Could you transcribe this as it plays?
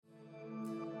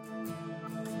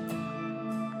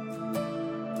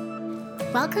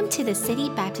Welcome to the City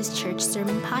Baptist Church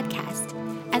Sermon Podcast.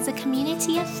 As a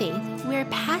community of faith, we're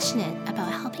passionate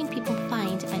about helping people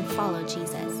find and follow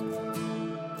Jesus.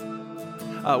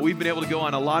 We've been able to go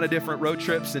on a lot of different road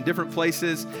trips and different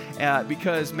places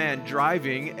because, man,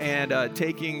 driving and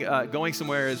going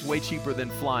somewhere is way cheaper than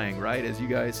flying, right? As you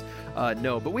guys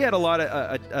know. But we had a lot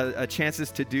of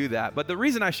chances to do that. But the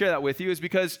reason I share that with you is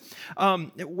because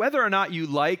whether or not you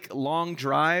like long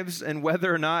drives and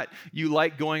whether or not you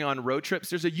like going on road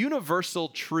trips, there's a universal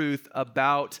truth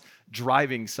about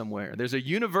driving somewhere. There's a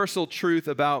universal truth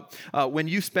about when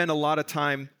you spend a lot of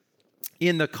time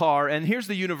in the car. And here's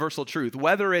the universal truth.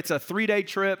 Whether it's a 3-day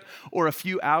trip or a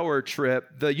few-hour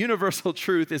trip, the universal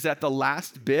truth is that the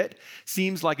last bit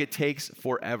seems like it takes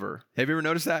forever. Have you ever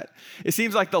noticed that? It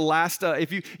seems like the last,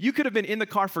 if you could have been in the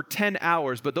car for 10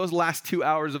 hours, but those last 2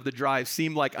 hours of the drive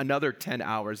seem like another 10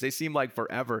 hours. They seem like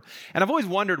forever. And I've always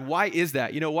wondered, why is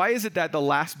that? Why is it that the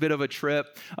last bit of a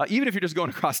trip, even if you're just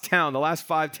going across town, the last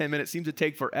 5-10 minutes seems to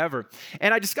take forever?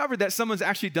 And I discovered that someone's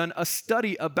actually done a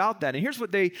study about that. And here's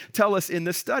what they tell us in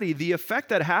the study. The effect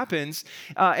that happens,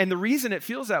 and the reason it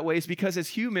feels that way is because as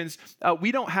humans,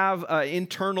 we don't have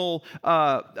internal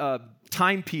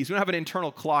timepiece. We don't have an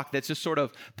internal clock that's just sort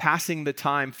of passing the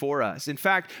time for us. In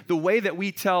fact, the way that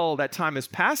we tell that time is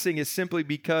passing is simply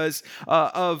because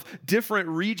of different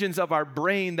regions of our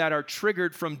brain that are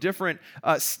triggered from different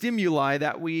stimuli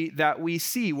that we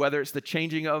see, whether it's the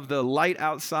changing of the light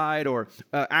outside or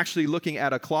actually looking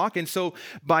at a clock. And so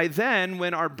by then,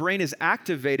 when our brain is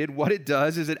activated, what it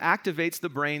does is it activates the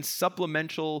brain's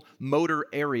supplemental motor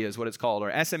area, is what it's called,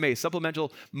 or SMA,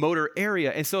 supplemental motor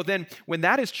area. And so then when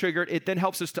that is triggered, it then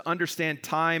helps us to understand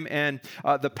time and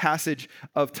the passage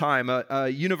of time. A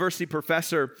university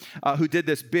professor who did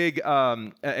this big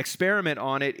experiment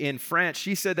on it in France,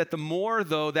 she said that the more,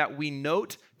 though, that we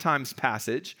note time's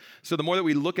passage, so the more that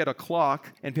we look at a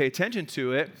clock and pay attention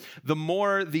to it, the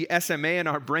more the SMA in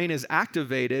our brain is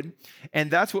activated, and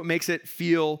that's what makes it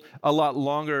feel a lot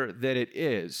longer than it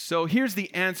is. So here's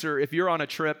the answer if you're on a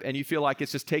trip and you feel like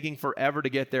it's just taking forever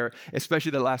to get there, especially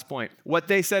the last point. What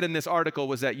they said in this article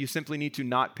was that you simply need to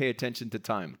not pay attention to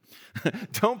time.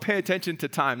 Don't pay attention to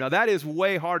time. Now that is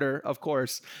way harder, of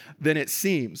course, than it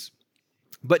seems.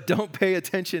 But don't pay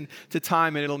attention to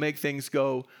time and it'll make things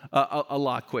go a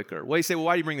lot quicker. Well, you say, well,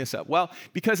 why do you bring this up? Well,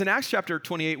 because in Acts chapter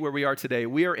 28, where we are today,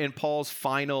 we are in Paul's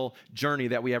final journey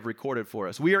that we have recorded for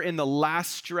us. We are in the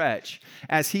last stretch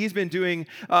as he's been doing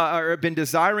or been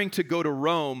desiring to go to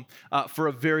Rome for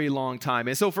a very long time.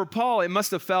 And so for Paul, it must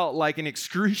have felt like an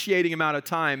excruciating amount of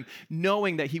time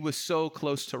knowing that he was so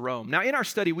close to Rome. Now, in our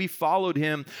study, we followed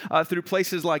him through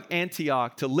places like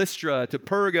Antioch, to Lystra, to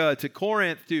Perga, to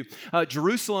Corinth, to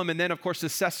Jerusalem, and then, of course, to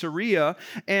Caesarea.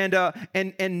 And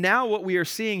now what we are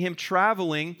seeing him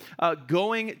traveling,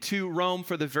 going to Rome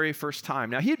for the very first time.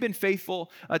 Now, he had been faithful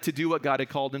to do what God had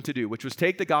called him to do, which was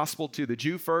take the gospel to the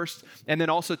Jew first, and then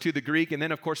also to the Greek. And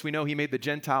then, of course, we know he made the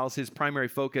Gentiles his primary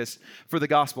focus for the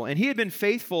gospel. And he had been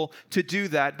faithful to do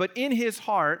that. But in his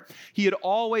heart, he had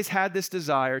always had this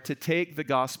desire to take the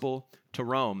gospel to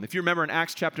Rome. If you remember in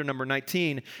Acts chapter number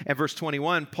 19 and verse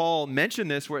 21, Paul mentioned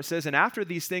this where it says, and after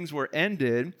these things were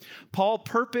ended, Paul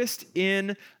purposed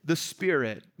in the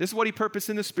Spirit. This is what he purposed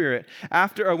in the Spirit.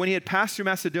 When he had passed through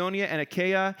Macedonia and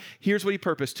Achaia, here's what he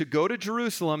purposed: to go to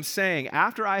Jerusalem, saying,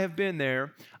 after I have been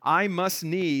there, I must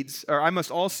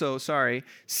also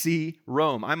see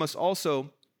Rome. I must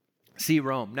also see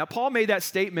Rome. Now, Paul made that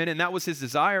statement, and that was his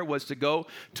desire, was to go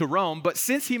to Rome. But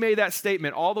since he made that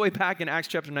statement all the way back in Acts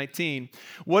chapter 19,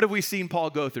 what have we seen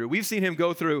Paul go through? We've seen him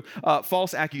go through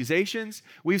false accusations.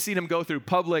 We've seen him go through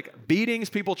public beatings,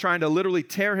 people trying to literally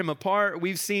tear him apart.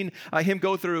 We've seen him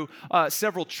go through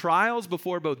several trials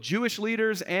before both Jewish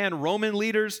leaders and Roman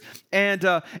leaders. And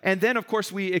then, of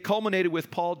course, it culminated with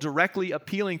Paul directly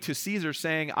appealing to Caesar,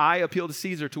 saying, I appeal to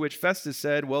Caesar, to which Festus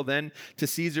said, well, then to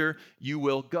Caesar you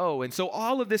will go. And so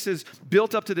all of this is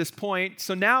built up to this point.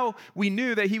 So now we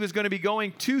knew that he was going to be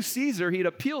going to Caesar. He had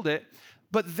appealed it.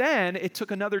 But then it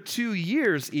took another 2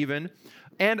 years even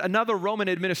and another Roman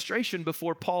administration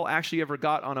before Paul actually ever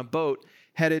got on a boat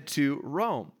headed to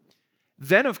Rome.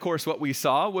 Then, of course, what we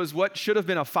saw was what should have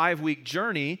been a 5-week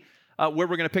journey, where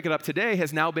we're going to pick it up today,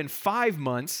 has now been 5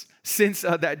 months since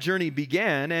that journey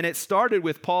began. And it started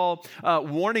with Paul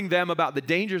warning them about the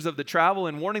dangers of the travel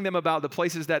and warning them about the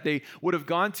places that they would have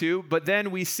gone to. But then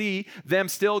we see them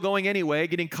still going anyway,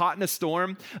 getting caught in a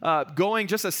storm, going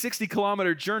just a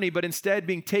 60-kilometer journey, but instead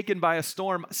being taken by a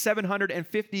storm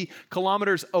 750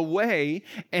 kilometers away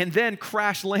and then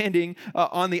crash landing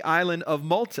on the island of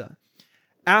Malta.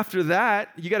 After that,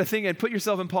 you got to think and put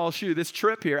yourself in Paul's shoe, this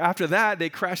trip here. After that, they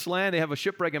crash land. They have a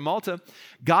shipwreck in Malta.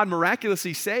 God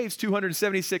miraculously saves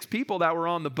 276 people that were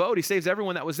on the boat. He saves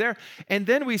everyone that was there. And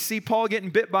then we see Paul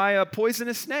getting bit by a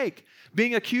poisonous snake,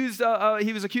 being accused,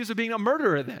 he was accused of being a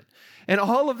murderer then. And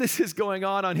all of this is going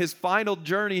on his final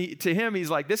journey to him. He's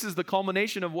like, this is the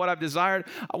culmination of what I've desired.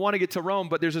 I want to get to Rome,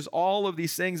 but there's just all of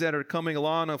these things that are coming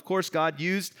along. Of course, God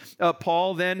used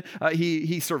Paul then.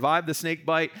 He survived the snake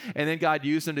bite, and then God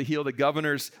used him to heal the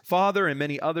governor's father and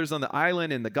many others on the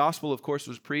island, and the gospel, of course,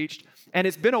 was preached. And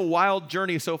it's been a wild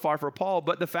journey so far for Paul,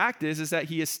 but the fact is that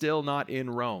he is still not in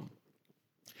Rome.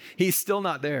 He's still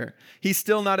not there. He's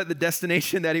still not at the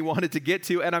destination that he wanted to get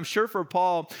to. And I'm sure for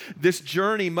Paul, this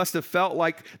journey must have felt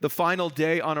like the final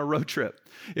day on a road trip.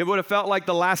 It would have felt like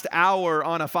the last hour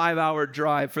on a 5-hour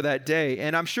drive for that day.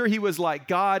 And I'm sure he was like,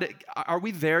 God, are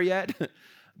we there yet?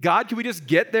 God, can we just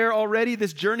get there already?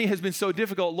 This journey has been so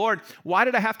difficult. Lord, why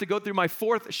did I have to go through my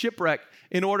 4th shipwreck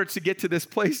in order to get to this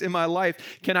place in my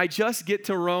life? Can I just get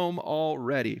to Rome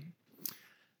already?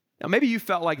 Now, maybe you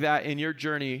felt like that in your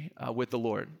journey with the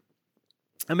Lord.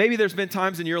 And maybe there's been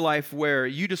times in your life where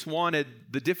you just wanted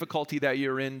the difficulty that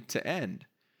you're in to end.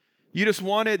 You just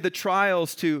wanted the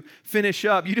trials to finish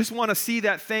up. You just want to see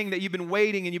that thing that you've been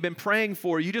waiting and you've been praying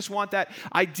for. You just want that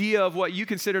idea of what you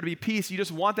consider to be peace. You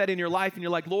just want that in your life, and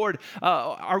you're like, Lord,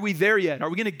 are we there yet? Are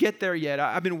we going to get there yet?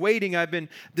 I've been waiting. I've been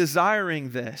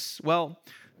desiring this. Well,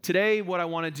 today what I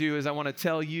want to do is I want to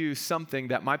tell you something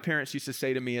that my parents used to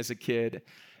say to me as a kid.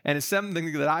 And it's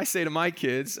something that I say to my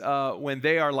kids when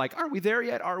they are like, are we there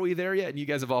yet? Are we there yet? And you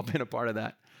guys have all been a part of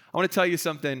that. I want to tell you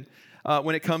something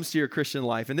when it comes to your Christian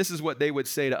life. And this is what they would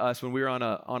say to us when we were on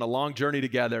a long journey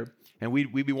together, and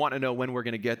we'd be wanting to know when we're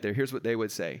going to get there. Here's what they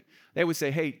would say. They would say,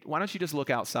 hey, why don't you just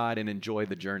look outside and enjoy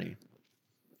the journey?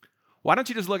 Why don't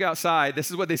you just look outside?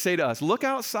 This is what they say to us. Look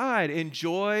outside.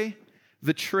 Enjoy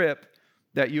the trip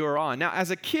that you are on. Now, as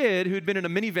a kid who'd been in a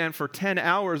minivan for 10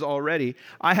 hours already,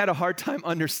 I had a hard time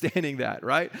understanding that,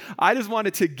 right? I just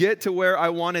wanted to get to where I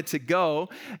wanted to go.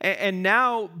 And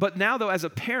now though, as a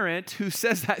parent who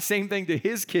says that same thing to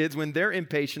his kids when they're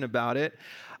impatient about it,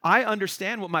 I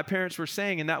understand what my parents were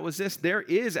saying, and that was this: there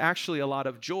is actually a lot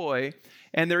of joy,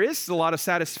 and there is a lot of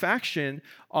satisfaction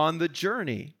on the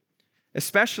journey.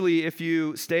 Especially if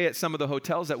you stay at some of the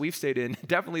hotels that we've stayed in.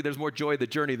 Definitely there's more joy at the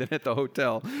journey than at the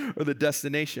hotel or the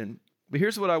destination. But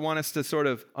here's what I want us to sort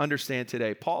of understand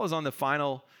today. Paul is on the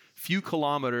final few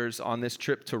kilometers on this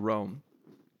trip to Rome.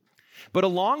 But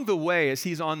along the way, as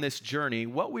he's on this journey,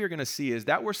 what we are going to see is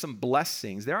that there are some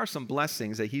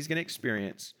blessings that he's going to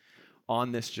experience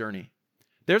on this journey.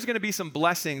 There's going to be some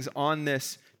blessings on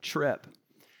this trip.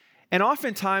 And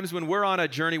oftentimes when we're on a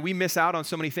journey, we miss out on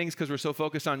so many things because we're so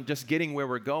focused on just getting where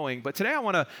we're going. But today I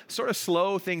want to sort of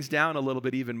slow things down a little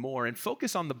bit even more and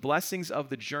focus on the blessings of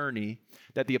the journey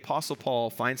that the Apostle Paul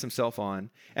finds himself on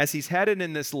as he's headed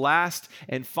in this last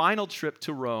and final trip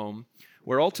to Rome,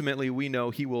 where ultimately we know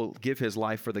he will give his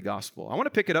life for the gospel. I want to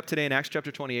pick it up today in Acts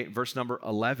chapter 28, verse number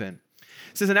 11.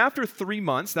 It says, and after 3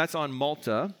 months, that's on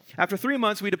Malta, after 3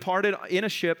 months we departed in a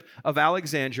ship of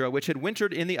Alexandria, which had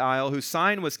wintered in the isle, whose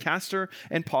sign was Castor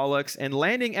and Pollux, and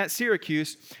landing at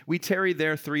Syracuse, we tarried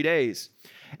there 3 days.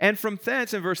 And from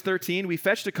thence, in verse 13, we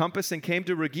fetched a compass and came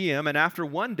to Rhegium, and after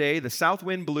 1 day the south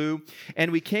wind blew,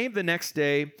 and we came the next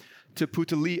day to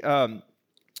Puteolio,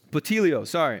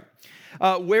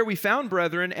 where we found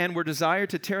brethren and were desired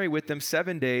to tarry with them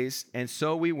 7 days, and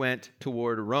so we went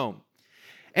toward Rome.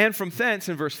 And from thence,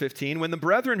 in verse 15, when the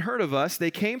brethren heard of us,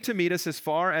 they came to meet us as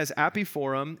far as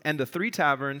Apiphorum and the 3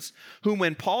 taverns, whom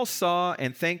when Paul saw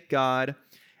and thanked God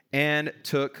and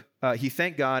took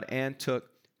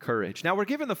courage. Now, we're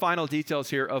given the final details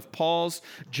here of Paul's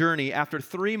journey after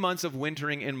 3 months of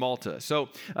wintering in Malta. So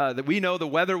we know the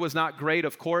weather was not great,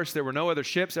 of course. There were no other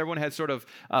ships. Everyone had sort of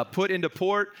put into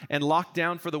port and locked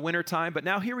down for the winter time. But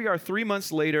now here we are 3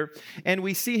 months later, and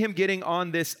we see him getting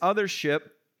on this other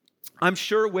ship, I'm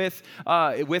sure with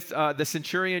the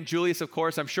centurion Julius, of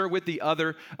course. I'm sure with the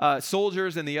other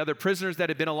soldiers and the other prisoners that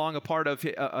had been along a part of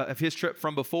his trip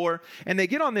from before. And they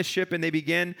get on this ship and they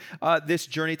begin this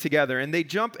journey together. And they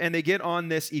jump and they get on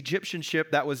this Egyptian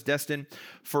ship that was destined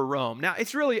for Rome. Now,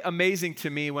 it's really amazing to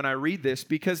me when I read this,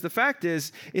 because the fact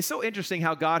is, it's so interesting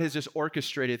how God has just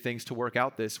orchestrated things to work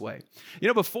out this way. You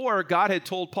know, before God had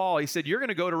told Paul, he said, you're going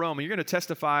to go to Rome and you're going to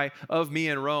testify of me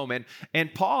in Rome.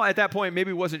 And Paul at that point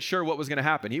maybe wasn't sure what was going to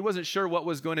happen. He wasn't sure what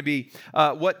was going to be,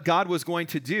 what God was going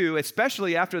to do,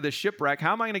 especially after the shipwreck.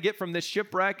 How am I going to get from this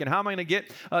shipwreck, and how am I going to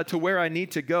get to where I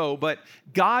need to go? But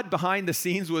God behind the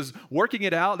scenes was working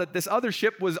it out that this other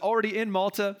ship was already in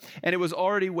Malta, and it was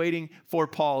already waiting for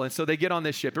Paul. And so they get on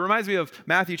this ship. It reminds me of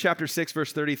Matthew chapter 6,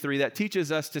 verse 33, that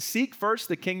teaches us to seek first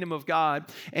the kingdom of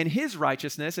God and his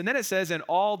righteousness. And then it says, and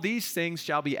all these things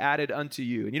shall be added unto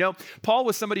you. And you know, Paul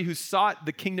was somebody who sought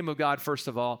the kingdom of God first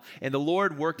of all, and the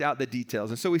Lord worked out the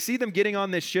details. And so we see them getting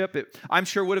on this ship. It, I'm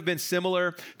sure, would have been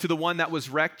similar to the one that was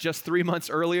wrecked just 3 months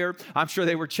earlier. I'm sure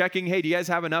they were checking, hey, do you guys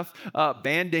have enough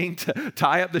banding to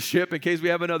tie up the ship in case we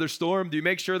have another storm? Do you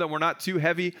make sure that we're not too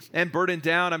heavy and burdened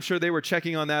down? I'm sure they were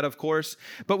checking on that, of course.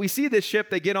 But we see this ship,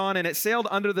 they get on, and it sailed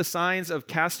under the signs of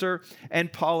Castor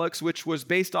and Pollux, which was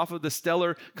based off of the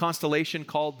stellar constellation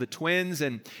called the Twins.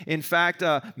 And in fact,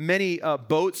 many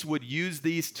boats would use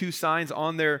these two signs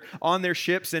on their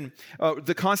ships. And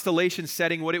the constellation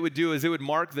setting, what it would do is it would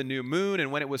mark the new moon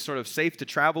and when it was sort of safe to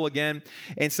travel again.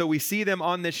 And so we see them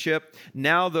on this ship.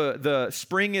 Now the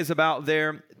spring is about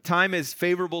there. Time is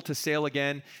favorable to sail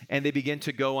again, and they begin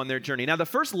to go on their journey. Now, the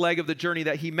first leg of the journey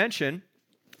that he mentioned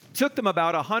took them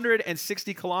about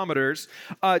 160 kilometers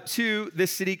to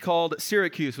this city called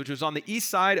Syracuse, which was on the east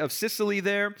side of Sicily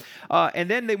there. And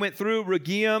then they went through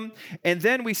Rhegium, and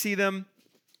then we see them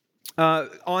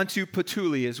onto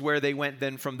Puteoli is where they went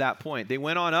then from that point. They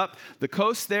went on up the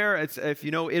coast there. It's, if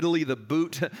you know Italy, the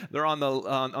boot, they're on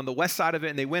the west side of it,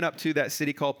 and they went up to that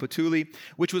city called Puteoli,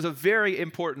 which was a very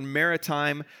important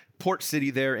maritime port city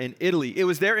there in Italy. It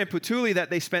was there in Puteoli that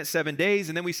they spent 7 days,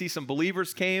 and then we see some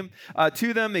believers came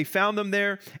to them. They found them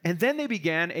there, and then they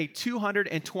began a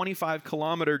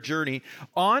 225-kilometer journey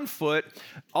on foot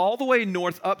all the way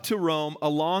north up to Rome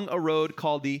along a road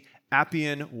called the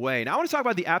Appian Way. Now, I want to talk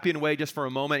about the Appian Way just for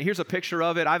a moment. Here's a picture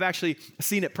of it. I've actually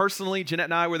seen it personally. Jeanette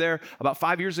and I were there about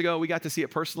 5 years ago. We got to see it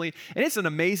personally, and it's an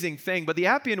amazing thing. But the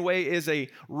Appian Way is a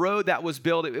road that was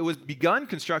built. It was begun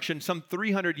construction some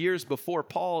 300 years before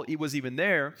Paul was even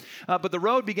there. But the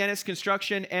road began its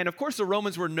construction, and of course, the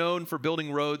Romans were known for building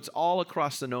roads all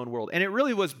across the known world. And it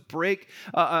really was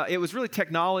it was really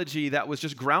technology that was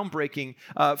just groundbreaking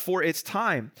for its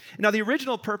time. Now, the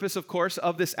original purpose, of course,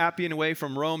 of this Appian Way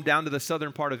from Rome down to the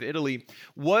southern part of Italy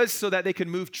was so that they could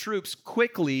move troops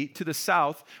quickly to the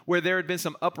south, where there had been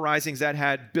some uprisings that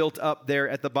had built up there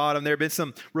at the bottom. There had been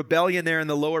some rebellion there in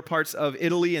the lower parts of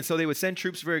Italy, and so they would send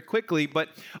troops very quickly. But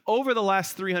over the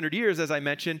last 300 years, as I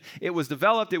mentioned, it was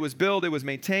developed, it was built, it was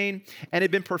maintained, and it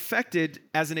had been perfected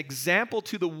as an example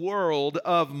to the world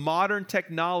of modern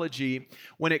technology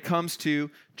when it comes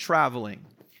to traveling.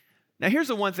 Now, here's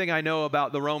the one thing I know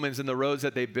about the Romans and the roads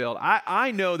that they built. I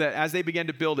know that as they began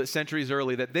to build it centuries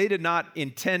early, that they did not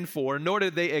intend for, nor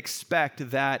did they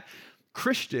expect that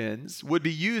Christians would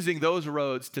be using those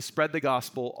roads to spread the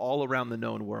gospel all around the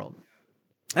known world.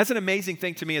 That's an amazing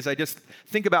thing to me as I just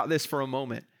think about this for a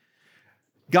moment.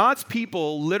 God's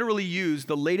people literally used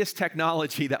the latest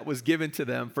technology that was given to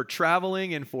them for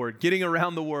traveling and for getting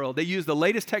around the world. They used the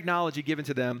latest technology given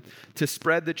to them to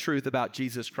spread the truth about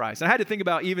Jesus Christ. And I had to think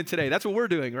about even today, that's what we're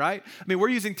doing, right? I mean, we're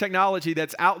using technology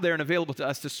that's out there and available to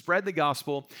us to spread the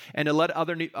gospel and to let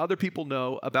other people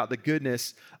know about the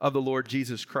goodness of the Lord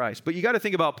Jesus Christ. But you got to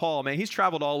think about Paul, man. He's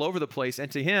traveled all over the place,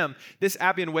 and to him, this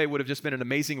Appian Way would have just been an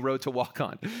amazing road to walk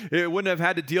on. It wouldn't have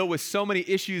had to deal with so many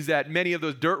issues that many of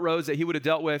those dirt roads that he would have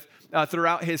dealt with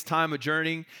throughout his time of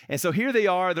journeying. And so here they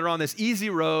are. They're on this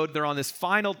easy road. They're on this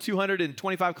final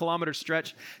 225-kilometer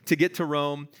stretch to get to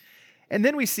Rome. And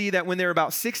then we see that when they're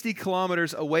about 60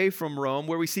 kilometers away from Rome,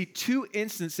 where we see two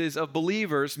instances of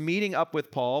believers meeting up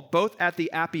with Paul, both at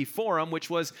the Appii Forum, which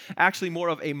was actually more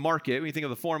of a market. When you think of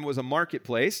the Forum, it was a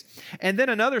marketplace. And then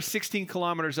another 16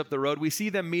 kilometers up the road, we see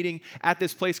them meeting at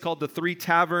this place called the Three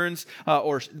Taverns,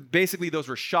 or basically those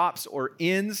were shops or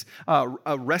inns,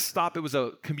 a rest stop. It was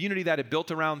a community that had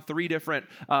built around three different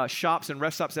shops and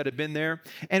rest stops that had been there.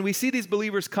 And we see these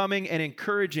believers coming and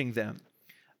encouraging them.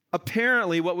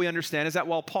 Apparently, what we understand is that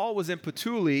while Paul was in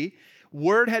Puteoli,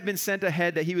 word had been sent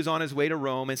ahead that he was on his way to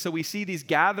Rome. And so we see these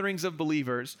gatherings of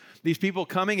believers, these people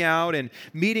coming out and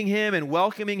meeting him and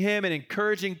welcoming him and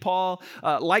encouraging Paul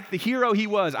like the hero he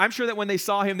was. I'm sure that when they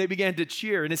saw him, they began to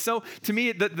cheer. And it's so, to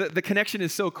me, the connection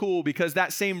is so cool, because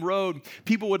that same road,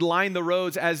 people would line the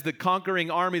roads as the conquering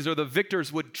armies or the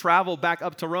victors would travel back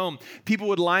up to Rome. People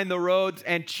would line the roads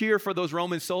and cheer for those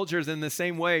Roman soldiers. In the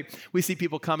same way, we see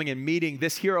people coming and meeting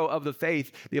this hero of the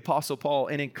faith, the Apostle Paul,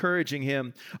 and encouraging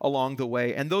him along the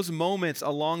way. And those moments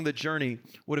along the journey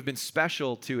would have been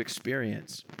special to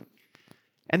experience.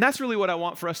 And that's really what I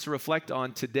want for us to reflect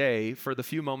on today for the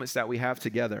few moments that we have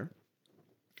together.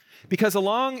 Because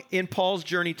along in Paul's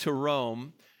journey to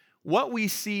Rome, what we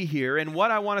see here and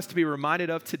what I want us to be reminded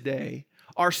of today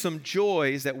are some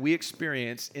joys that we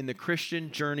experience in the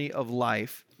Christian journey of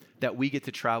life that we get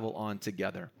to travel on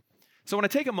together. So I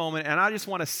want to take a moment and I just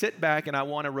want to sit back and I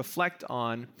want to reflect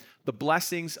on the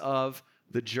blessings of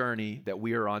the journey that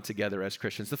we are on together as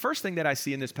Christians. The first thing that I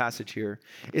see in this passage here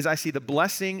is I see the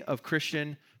blessing of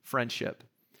Christian friendship.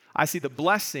 I see the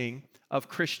blessing of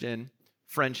Christian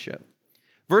friendship.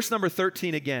 Verse number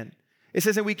 13 again. It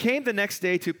says, and we came the next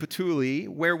day to Puteoli,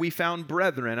 where we found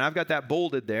brethren. I've got that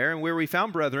bolded there. And where we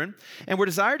found brethren, and were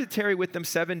desired to tarry with them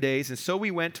 7 days. And so we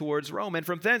went towards Rome. And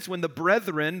from thence, when the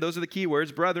brethren, those are the key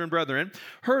words, brethren,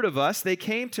 heard of us, they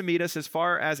came to meet us as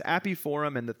far as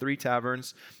Apiforum and the 3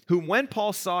 taverns, whom when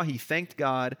Paul saw, he thanked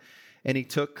God, and he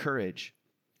took courage.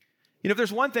 You know, if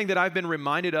there's one thing that I've been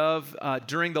reminded of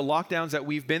during the lockdowns that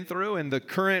we've been through and the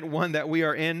current one that we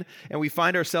are in and we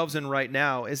find ourselves in right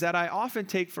now, is that I often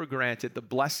take for granted the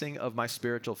blessing of my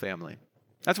spiritual family.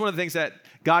 That's one of the things that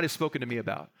God has spoken to me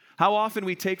about. How often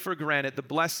we take for granted the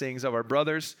blessings of our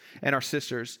brothers and our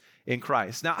sisters in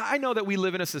Christ. Now, I know that we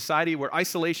live in a society where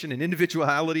isolation and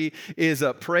individuality is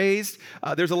praised.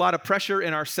 There's a lot of pressure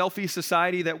in our selfie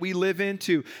society that we live in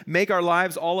to make our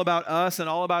lives all about us and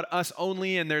all about us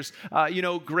only. And there's,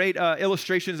 great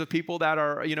illustrations of people that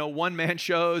are, one-man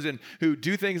shows and who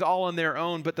do things all on their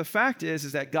own. But the fact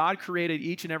is that God created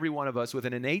each and every one of us with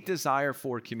an innate desire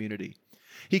for community.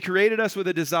 He created us with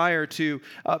a desire to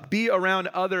be around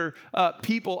other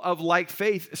people of like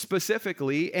faith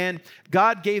specifically, and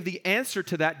God gave the answer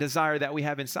to that desire that we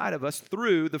have inside of us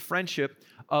through the friendship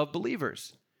of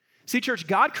believers. See, church,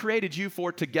 God created you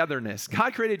for togetherness.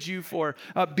 God created you for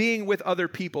being with other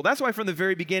people. That's why from the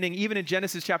very beginning, even in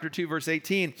Genesis chapter 2, verse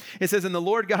 18, it says, and the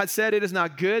Lord God said, it is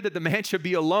not good that the man should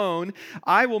be alone.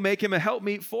 I will make him a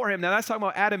helpmeet for him. Now, that's talking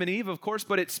about Adam and Eve, of course,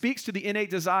 but it speaks to the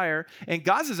innate desire and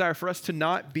God's desire for us to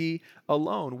not be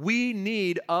alone. We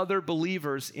need other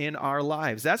believers in our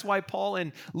lives. That's why Paul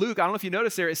and Luke, I don't know if you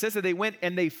noticed there, it says that they went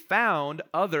and they found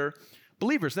other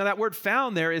believers. Now, that word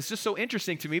found there is just so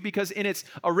interesting to me because in its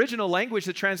original language,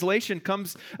 the translation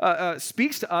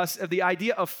speaks to us of the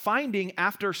idea of finding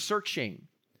after searching.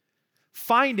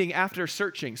 Finding after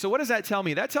searching. So what does that tell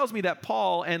me? That tells me that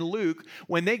Paul and Luke,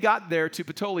 when they got there to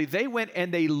Puteoli, they went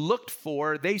and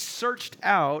they searched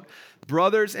out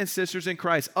brothers and sisters in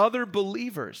Christ, other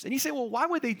believers. And you say, well, why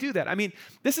would they do that? I mean,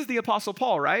 this is the Apostle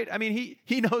Paul, right? I mean,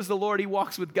 he knows the Lord. He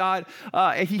walks with God.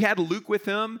 And he had Luke with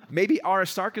him. Maybe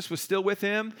Aristarchus was still with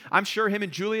him. I'm sure him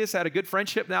and Julius had a good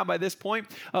friendship now by this point.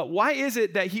 Why is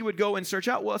it that he would go and search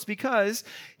out? Well, it's because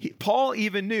Paul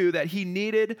even knew that he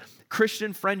needed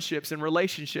Christian friendships and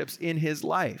relationships in his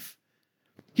life.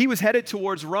 He was headed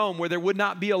towards Rome where there would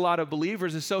not be a lot of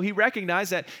believers. And so he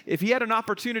recognized that if he had an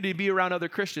opportunity to be around other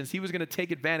Christians, he was going to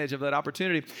take advantage of that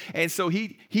opportunity. And so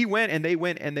he went and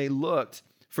they looked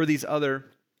for these other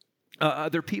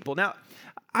people. Now,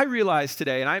 I realize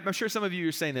today, and I'm sure some of you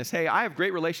are saying this, hey, I have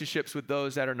great relationships with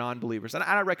those that are non-believers. And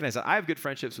I recognize that. I have good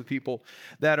friendships with people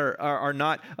that are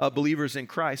not believers in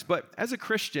Christ. But as a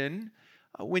Christian,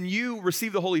 when you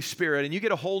receive the Holy Spirit and you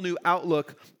get a whole new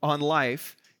outlook on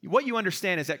life, what you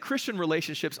understand is that Christian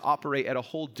relationships operate at a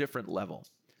whole different level.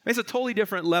 It's a totally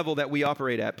different level that we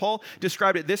operate at. Paul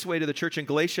described it this way to the church in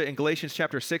Galatia, in Galatians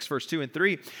chapter 6, verse 2 and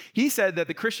 3. He said that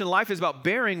the Christian life is about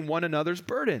bearing one another's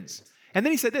burdens. And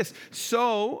then he said this,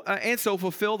 so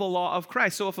fulfill the law of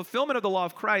Christ. So a fulfillment of the law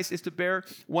of Christ is to bear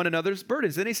one another's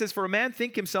burdens. Then he says, for a man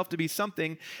think himself to be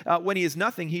something when he is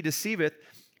nothing, he deceiveth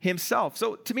himself.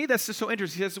 So to me, that's just so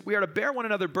interesting. He says we are to bear one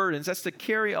another burdens. That's to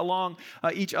carry along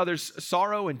each other's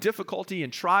sorrow and difficulty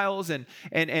and trials and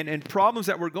problems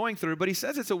that we're going through. But he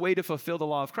says it's a way to fulfill the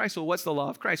law of Christ. Well, what's the law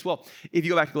of Christ? Well, if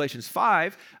you go back to Galatians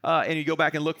 5 and you go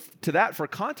back and look to that for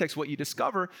context, what you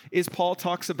discover is Paul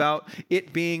talks about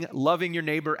it being loving your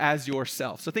neighbor as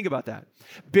yourself. So think about that.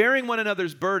 Bearing one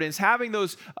another's burdens, having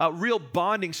those real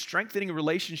bonding, strengthening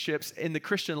relationships in the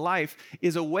Christian life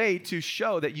is a way to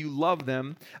show that you love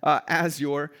them as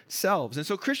yourselves. And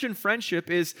so Christian friendship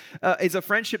is a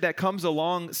friendship that comes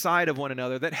alongside of one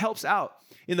another, that helps out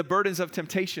in the burdens of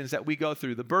temptations that we go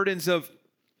through, the burdens of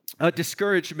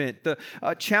discouragement, the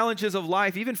challenges of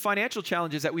life, even financial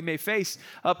challenges that we may face.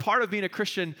 Part of being a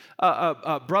Christian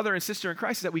brother and sister in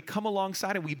Christ is that we come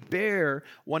alongside and we bear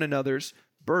one another's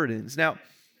burdens. Now,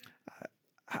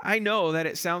 I know that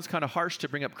it sounds kind of harsh to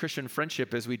bring up Christian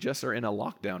friendship as we just are in a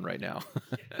lockdown right now.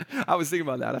 I was thinking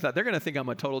about that. I thought they're going to think I'm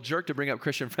a total jerk to bring up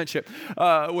Christian friendship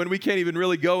when we can't even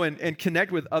really go and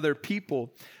connect with other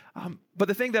people. But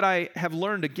the thing that I have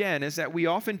learned again is that we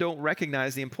often don't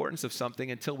recognize the importance of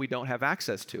something until we don't have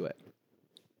access to it.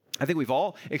 I think we've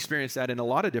all experienced that in a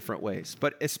lot of different ways,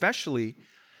 but especially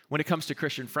when it comes to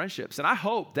Christian friendships. And I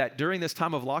hope that during this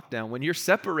time of lockdown, when you're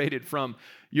separated from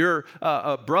your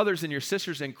brothers and your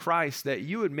sisters in Christ, that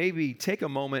you would maybe take a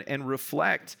moment and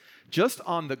reflect just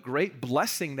on the great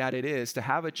blessing that it is to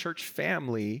have a church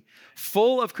family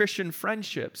full of Christian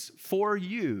friendships for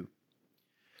you.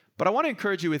 But I want to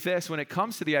encourage you with this when it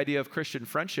comes to the idea of Christian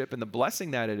friendship and the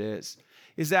blessing that it is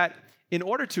that in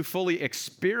order to fully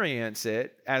experience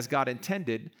it as God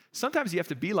intended, sometimes you have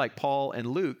to be like Paul and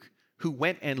Luke, who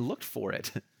went and looked for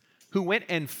it, who went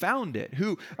and found it,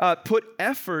 who put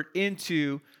effort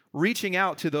into reaching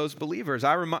out to those believers.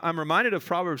 I'm reminded of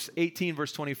Proverbs 18,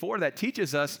 verse 24, that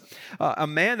teaches us a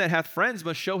man that hath friends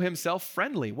must show himself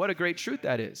friendly. What a great truth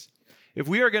that is. If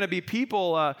we are going to be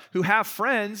people who have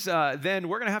friends, then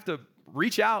we're going to have to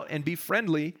reach out and be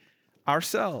friendly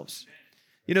ourselves.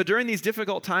 You know, during these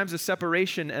difficult times of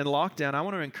separation and lockdown, I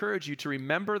want to encourage you to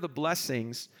remember the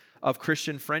blessings of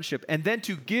Christian friendship, and then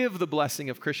to give the blessing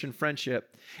of Christian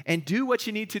friendship and do what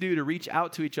you need to do to reach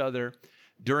out to each other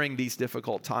during these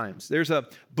difficult times. There's a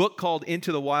book called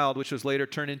Into the Wild, which was later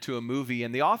turned into a movie.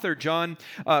 And the author, John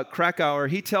Krakauer,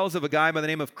 he tells of a guy by the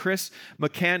name of Chris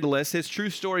McCandless, his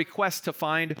true story quest to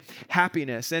find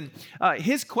happiness. And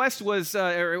his quest was,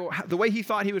 the way he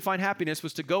thought he would find happiness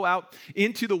was to go out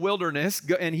into the wilderness.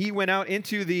 And he went out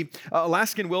into the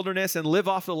Alaskan wilderness and live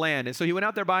off the land. And so he went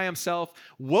out there by himself,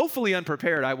 woefully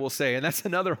unprepared, I will say. And that's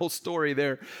another whole story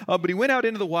there. But he went out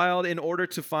into the wild in order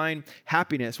to find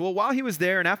happiness. Well, while he was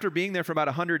there, and after being there for about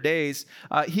 100 days,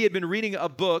 he had been reading a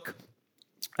book.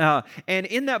 And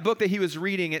in that book that he was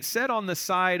reading, it said on the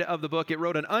side of the book, it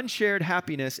wrote, "An unshared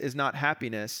happiness is not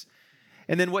happiness."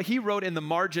 And then what he wrote in the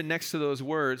margin next to those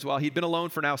words, while he'd been alone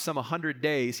for now some 100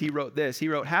 days, he wrote this. He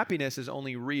wrote, "Happiness is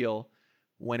only real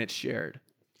when it's shared."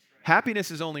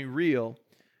 Happiness is only real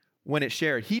when it's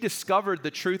shared. He discovered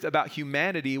the truth about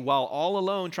humanity while all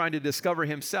alone trying to discover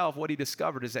himself. What he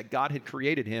discovered is that God had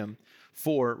created him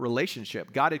for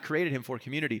relationship. God had created him for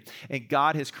community, and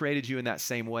God has created you in that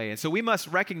same way. And so we must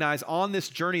recognize on this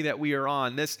journey that we are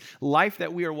on, this life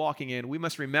that we are walking in, we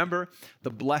must remember the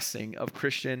blessing of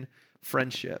Christian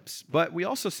friendships. But we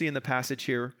also see in the passage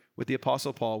here with the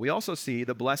Apostle Paul, we also see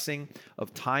the blessing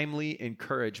of timely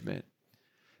encouragement.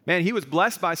 Man, he was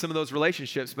blessed by some of those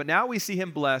relationships, but now we see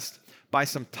him blessed by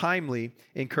some timely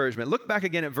encouragement. Look back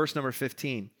again at verse number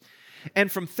 15.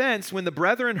 "And from thence, when the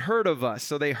brethren heard of us,"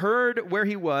 so they heard where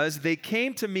he was, "they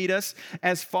came to meet us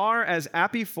as far as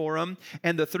Apiphorum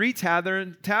and the 3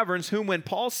 taverns, whom when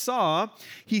Paul saw,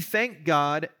 he thanked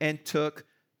God and took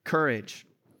courage."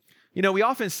 You know, we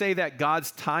often say that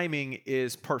God's timing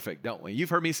is perfect, don't we? You've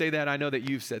heard me say that. I know that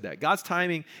you've said that. God's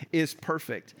timing is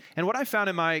perfect. And what I found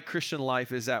in my Christian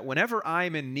life is that whenever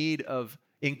I'm in need of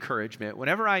encouragement,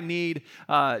 whenever I need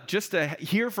just to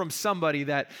hear from somebody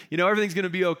that, you know, everything's going to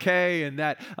be okay and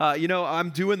that, you know,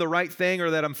 I'm doing the right thing or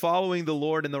that I'm following the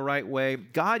Lord in the right way,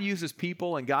 God uses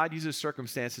people and God uses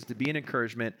circumstances to be an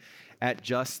encouragement at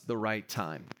just the right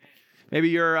time. Maybe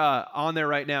you're on there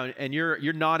right now and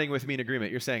you're nodding with me in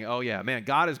agreement. You're saying, "Oh yeah, man,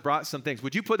 God has brought some things."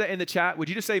 Would you put that in the chat? Would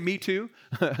you just say, "Me too"?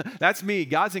 That's me.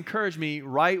 God's encouraged me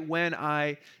right when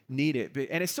I need it.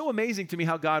 And it's so amazing to me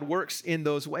how God works in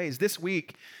those ways. This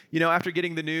week, you know, after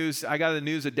getting the news, I got the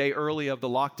news a day early of the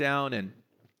lockdown, and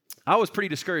I was pretty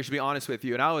discouraged, to be honest with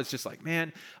you. And I was just like,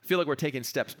 man, I feel like we're taking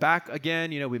steps back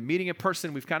again. You know, we're meeting in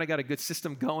person. We've kind of got a good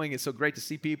system going. It's so great to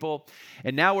see people.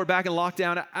 And now we're back in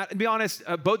lockdown. To be honest,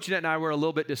 both Jeanette and I were a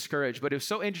little bit discouraged. But it was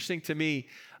so interesting to me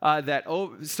that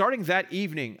starting that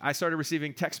evening, I started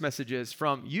receiving text messages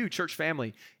from you, church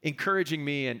family, encouraging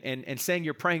me and saying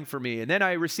you're praying for me. And then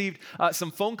I received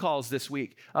some phone calls this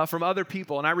week from other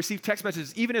people. And I received text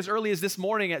messages even as early as this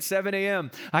morning at 7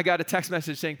 a.m. I got a text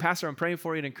message saying, "Pastor, I'm praying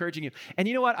for you and encouraging you." And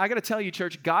you know what? I got to tell you,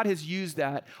 church, God has used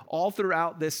that all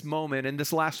throughout this moment and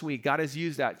this last week. God has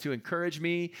used that to encourage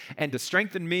me and to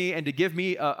strengthen me and to give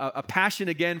me a passion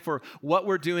again for what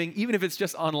we're doing, even if it's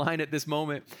just online at this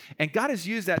moment. And God has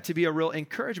used that to be a real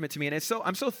encouragement to me. And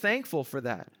I'm so thankful for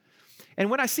that. And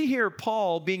when I see here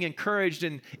Paul being encouraged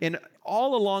in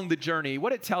all along the journey,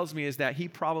 what it tells me is that he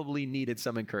probably needed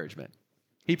some encouragement.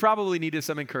 He probably needed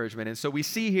some encouragement. And so we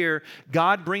see here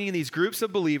God bringing these groups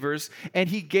of believers, and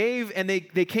he gave, and they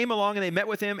came along and they met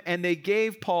with him, and they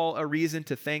gave Paul a reason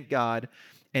to thank God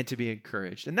and to be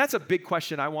encouraged. And that's a big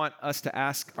question I want us to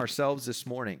ask ourselves this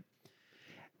morning.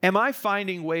 Am I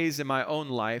finding ways in my own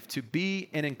life to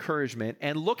be an encouragement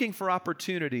and looking for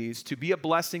opportunities to be a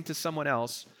blessing to someone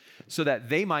else so that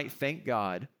they might thank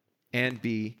God and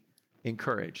be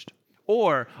encouraged?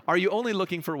 Or are you only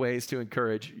looking for ways to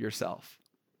encourage yourself?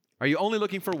 Are you only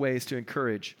looking for ways to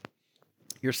encourage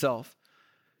yourself.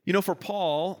 You know, for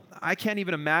Paul, I can't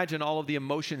even imagine all of the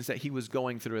emotions that he was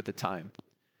going through at the time.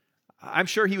 I'm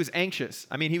sure he was anxious.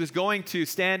 I mean, he was going to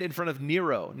stand in front of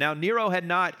Nero. Now, Nero had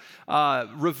not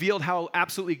revealed how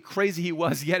absolutely crazy he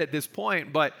was yet at this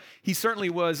point, but he certainly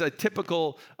was a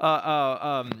typical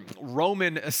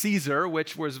Roman Caesar,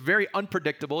 which was very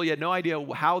unpredictable. He had no idea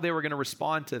how they were going to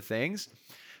respond to things.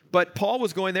 But Paul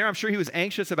was going there. I'm sure he was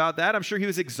anxious about that. I'm sure he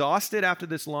was exhausted after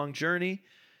this long journey.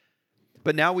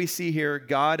 But now we see here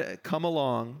God come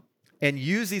along and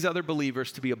use these other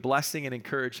believers to be a blessing and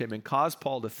encourage him and cause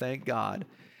Paul to thank God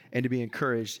and to be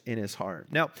encouraged in his heart.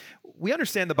 Now, we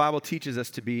understand the Bible teaches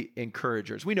us to be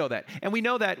encouragers. We know that. And we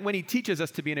know that when he teaches us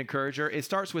to be an encourager, it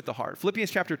starts with the heart. Philippians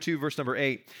chapter 2, verse number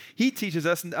 8, he teaches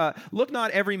us, look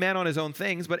not every man on his own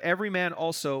things, but every man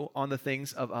also on the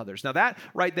things of others. Now that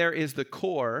right there is the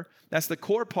core. That's the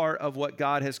core part of what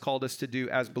God has called us to do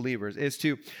as believers, is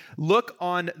to look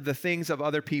on the things of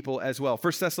other people as well.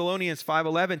 1 Thessalonians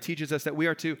 5:11 teaches us that we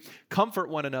are to comfort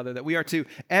one another, that we are to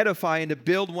edify and to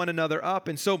build one another up.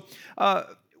 And so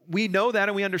we know that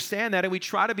and we understand that and we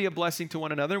try to be a blessing to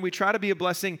one another and we try to be a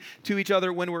blessing to each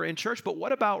other when we're in church. But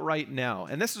what about right now?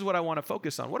 And this is what I want to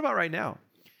focus on. What about right now?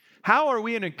 How are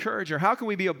we an encourager? How can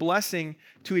we be a blessing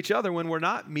to each other when we're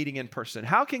not meeting in person?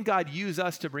 How can God use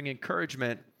us to bring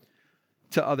encouragement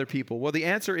to other people? Well, the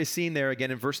answer is seen there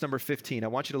again in verse number 15. I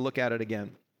want you to look at it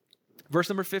again. Verse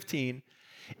number 15,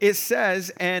 it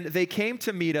says, and they came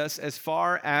to meet us as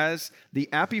far as the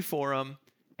Amphiforum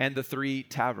and the 3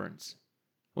 taverns.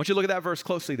 I want you to look at that verse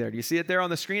closely there. Do you see it there on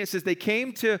the screen? It says, they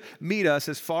came to meet us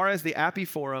as far as the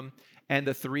Amphiforum and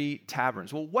the 3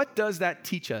 taverns. Well, what does that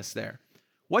teach us there?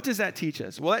 What does that teach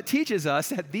us? Well, that teaches us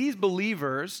that these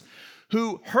believers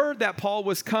who heard that Paul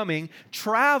was coming,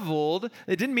 traveled.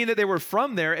 It didn't mean that they were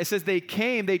from there. It says they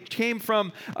came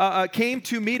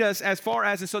to meet us as far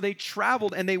as, and so they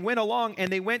traveled and they went along and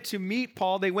they went to meet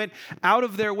Paul. They went out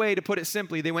of their way, to put it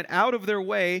simply. They went out of their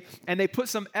way and they put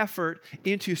some effort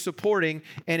into supporting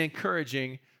and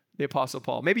encouraging the Apostle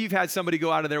Paul. Maybe you've had somebody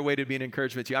go out of their way to be an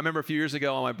encouragement to you. I remember a few years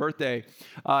ago on my birthday,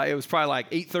 it was probably like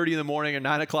 8:30 in the morning or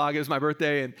 9 o'clock. It was my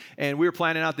birthday, and we were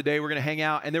planning out the day. We were going to hang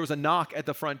out, and there was a knock at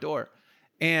the front door.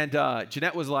 And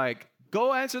Jeanette was like,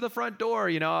 go answer the front door,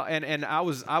 you know, and I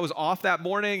was off that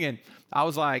morning, and I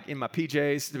was like in my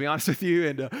PJs, to be honest with you,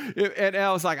 and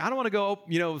I was like, I don't want to go,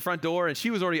 the front door, and she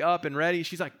was already up and ready.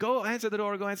 She's like, go answer the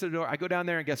door. I go down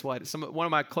there, and guess what? One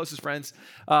of my closest friends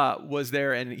was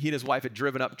there, and he and his wife had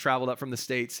traveled up from the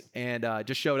States, and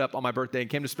just showed up on my birthday and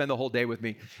came to spend the whole day with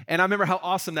me. And I remember how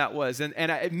awesome that was, and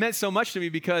it meant so much to me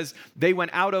because they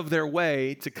went out of their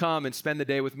way to come and spend the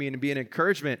day with me and be an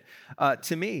encouragement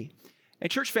to me. And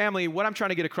church family, what I'm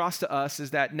trying to get across to us is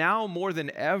that now more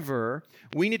than ever,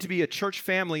 we need to be a church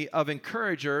family of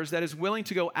encouragers that is willing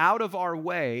to go out of our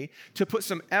way to put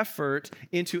some effort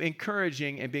into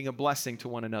encouraging and being a blessing to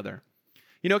one another.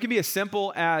 You know, it can be as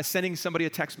simple as sending somebody a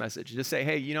text message. Just say,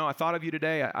 hey, I thought of you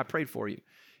today. I prayed for you.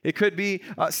 It could be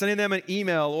sending them an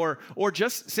email or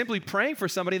just simply praying for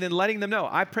somebody and then letting them know,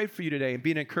 I prayed for you today, and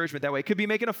being an encouragement that way. It could be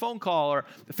making a phone call or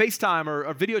a FaceTime or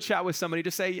a video chat with somebody to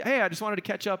say, hey, I just wanted to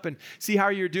catch up and see how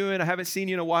you're doing. I haven't seen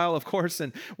you in a while, of course,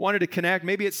 and wanted to connect.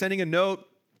 Maybe it's sending a note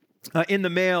in the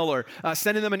mail or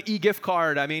sending them an e-gift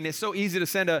card. I mean, it's so easy to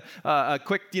send a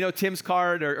quick, Tim's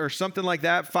card or something like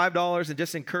that, $5, and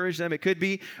just encourage them. It could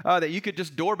be that you could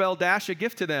just doorbell dash a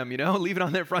gift to them, leave it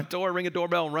on their front door, ring a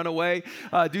doorbell and run away,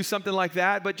 do something like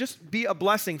that. But just be a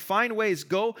blessing. Find ways.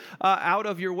 Go out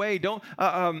of your way. Don't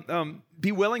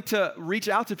be willing to reach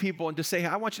out to people and just say,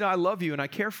 I want you to know I love you and I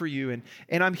care for you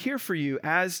and I'm here for you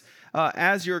as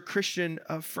your Christian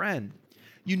friend.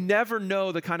 You never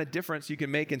know the kind of difference you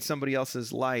can make in somebody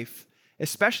else's life,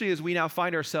 especially as we now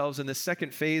find ourselves in the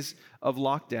second phase of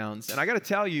lockdowns. And I got to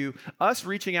tell you, us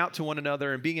reaching out to one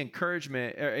another and being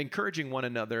encouraging one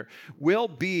another will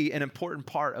be an important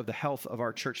part of the health of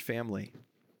our church family.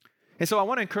 And so I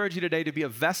want to encourage you today to be a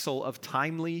vessel of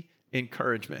timely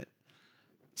encouragement.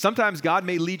 Sometimes God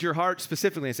may lead your heart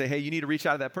specifically and say, hey, you need to reach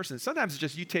out to that person. Sometimes it's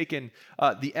just you taking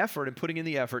the effort and putting in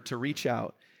the effort to reach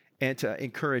out and to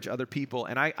encourage other people.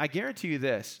 And I guarantee you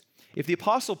this, if the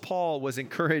Apostle Paul was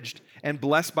encouraged and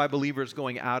blessed by believers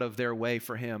going out of their way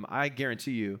for him, I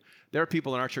guarantee you there are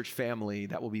people in our church family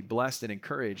that will be blessed and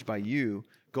encouraged by you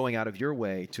going out of your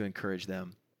way to encourage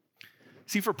them.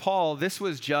 See, for Paul, this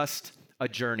was just a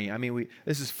journey. I mean,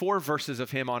 this is 4 verses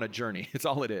of him on a journey. It's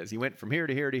all it is. He went from here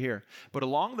to here to here. But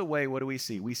along the way, what do we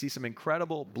see? We see some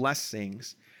incredible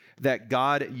blessings that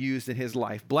God used in his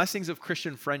life, blessings of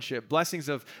Christian friendship, blessings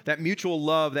of that mutual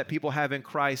love that people have in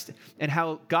Christ, and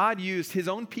how God used his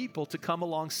own people to come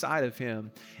alongside of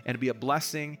him and to be a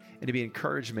blessing and to be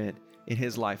encouragement in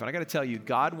his life. And I got to tell you,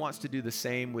 God wants to do the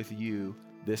same with you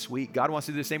this week. God wants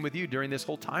to do the same with you during this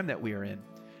whole time that we are in.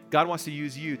 God wants to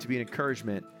use you to be an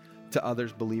encouragement to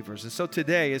others believers. And so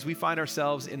today, as we find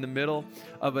ourselves in the middle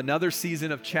of another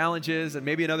season of challenges and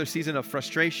maybe another season of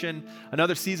frustration,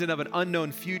 another season of an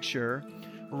unknown future,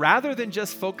 rather than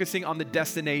just focusing on the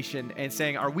destination and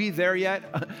saying, are we there yet?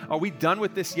 Are we done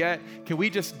with this yet? Can we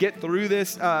just get through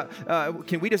this?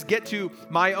 Can we just get to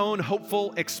my own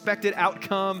hopeful, expected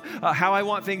outcome, how I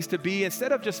want things to be?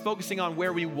 Instead of just focusing on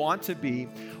where we want to be,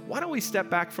 why don't we step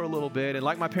back for a little bit? And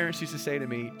like my parents used to say to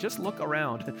me, just look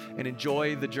around and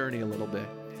enjoy the journey a little bit.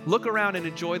 Look around and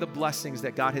enjoy the blessings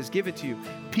that God has given to you.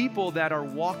 People that are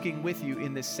walking with you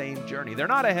in this same journey. They're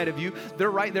not ahead of you.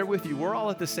 They're right there with you. We're all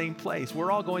at the same place.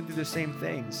 We're all going through the same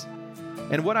things.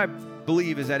 And what I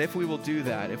believe is that if we will do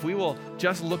that, if we will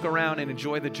just look around and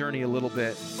enjoy the journey a little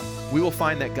bit, we will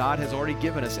find that God has already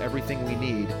given us everything we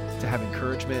need to have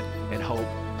encouragement and hope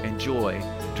and joy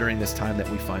during this time that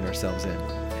we find ourselves in.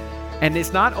 And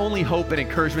it's not only hope and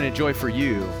encouragement and joy for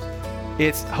you,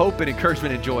 it's hope and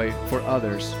encouragement and joy for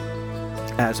others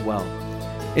as well.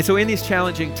 And so in these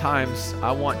challenging times,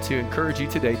 I want to encourage you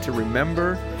today to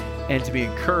remember and to be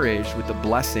encouraged with the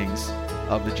blessings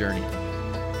of the journey.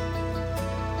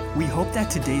 We hope that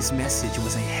today's message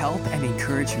was a help and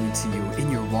encouragement to you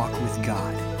in your walk with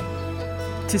God.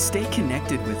 To stay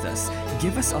connected with us,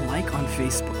 give us a like on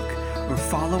Facebook or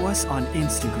follow us on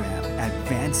Instagram at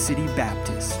Van City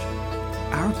Baptist.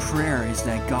 Our prayer is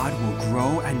that God will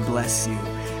grow and bless you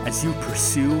as you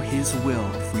pursue His will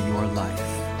for your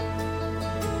life.